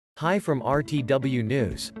Hi from RTW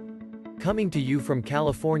News. Coming to you from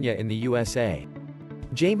California in the USA.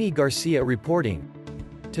 Jamie Garcia reporting.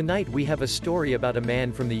 Tonight we have a story about a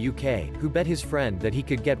man from the UK who bet his friend that he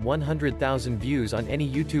could get 100,000 views on any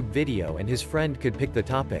YouTube video and his friend could pick the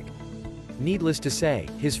topic. Needless to say,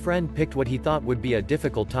 his friend picked what he thought would be a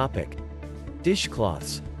difficult topic.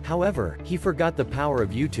 Dishcloths. However, he forgot the power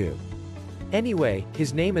of YouTube. Anyway,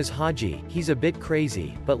 his name is Haji, he's a bit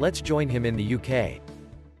crazy, but let's join him in the UK.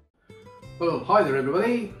 Well, hi there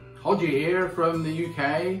everybody, Haji here from the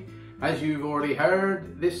UK. As you've already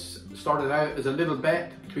heard, this started out as a little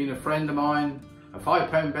bet between a friend of mine, a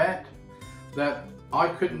 £5 bet, that I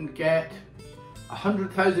couldn't get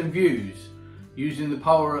 100,000 views using the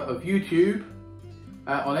power of YouTube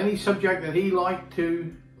on any subject that he liked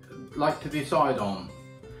to decide on.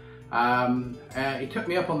 He took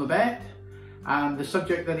me up on the bet, and the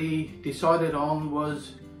subject that he decided on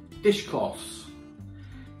was dishcloths.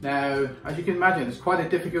 Now, as you can imagine, it's quite a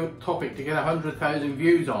difficult topic to get 100,000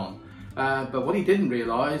 views on. But what he didn't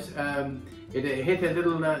realise, it hit a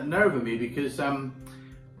little nerve in me, because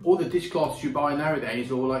all the dishcloths you buy nowadays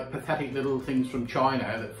are all like pathetic little things from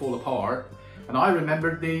China that fall apart. And I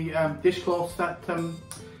remembered the dishcloths that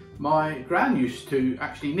my gran used to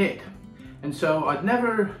actually knit. And so I'd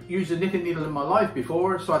never used a knitting needle in my life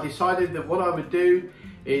before, so I decided that what I would do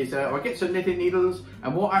is I'd get some knitting needles,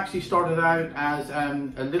 and what actually started out as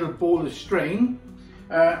a little ball of string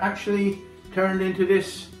actually turned into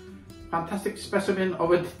this fantastic specimen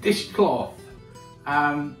of a dishcloth.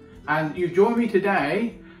 And you've joined me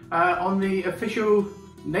today on the official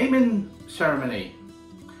naming ceremony.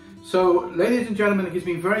 So, ladies and gentlemen, it gives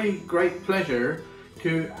me very great pleasure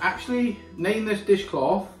to actually name this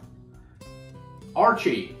dishcloth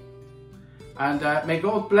Archie. And may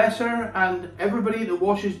God bless her and everybody that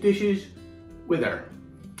washes dishes with her.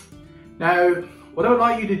 Now, what I would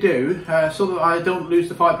like you to do, so that I don't lose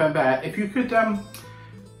the £5 bet, if you could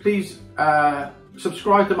please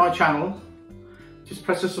subscribe to my channel. Just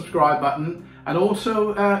press the subscribe button, and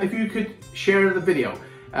also if you could share the video.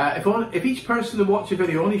 If each person that watched the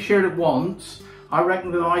video only shared it once, I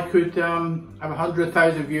reckon that I could have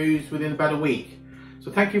 100,000 views within about a week. So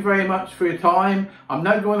thank you very much for your time. I'm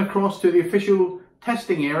now going across to the official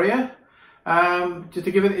testing area just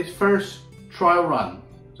to give it its first trial run.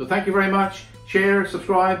 So thank you very much. Share,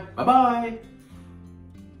 subscribe. Bye-bye.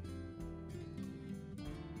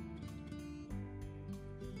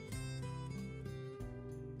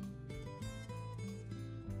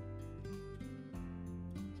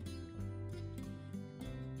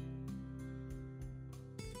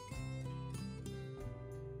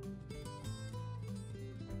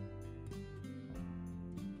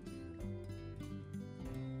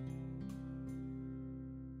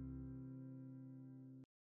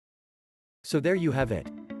 So there you have it.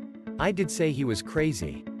 I did say he was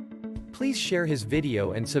crazy. Please share his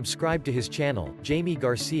video and subscribe to his channel, Jamie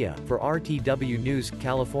Garcia, for RTW News,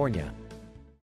 California.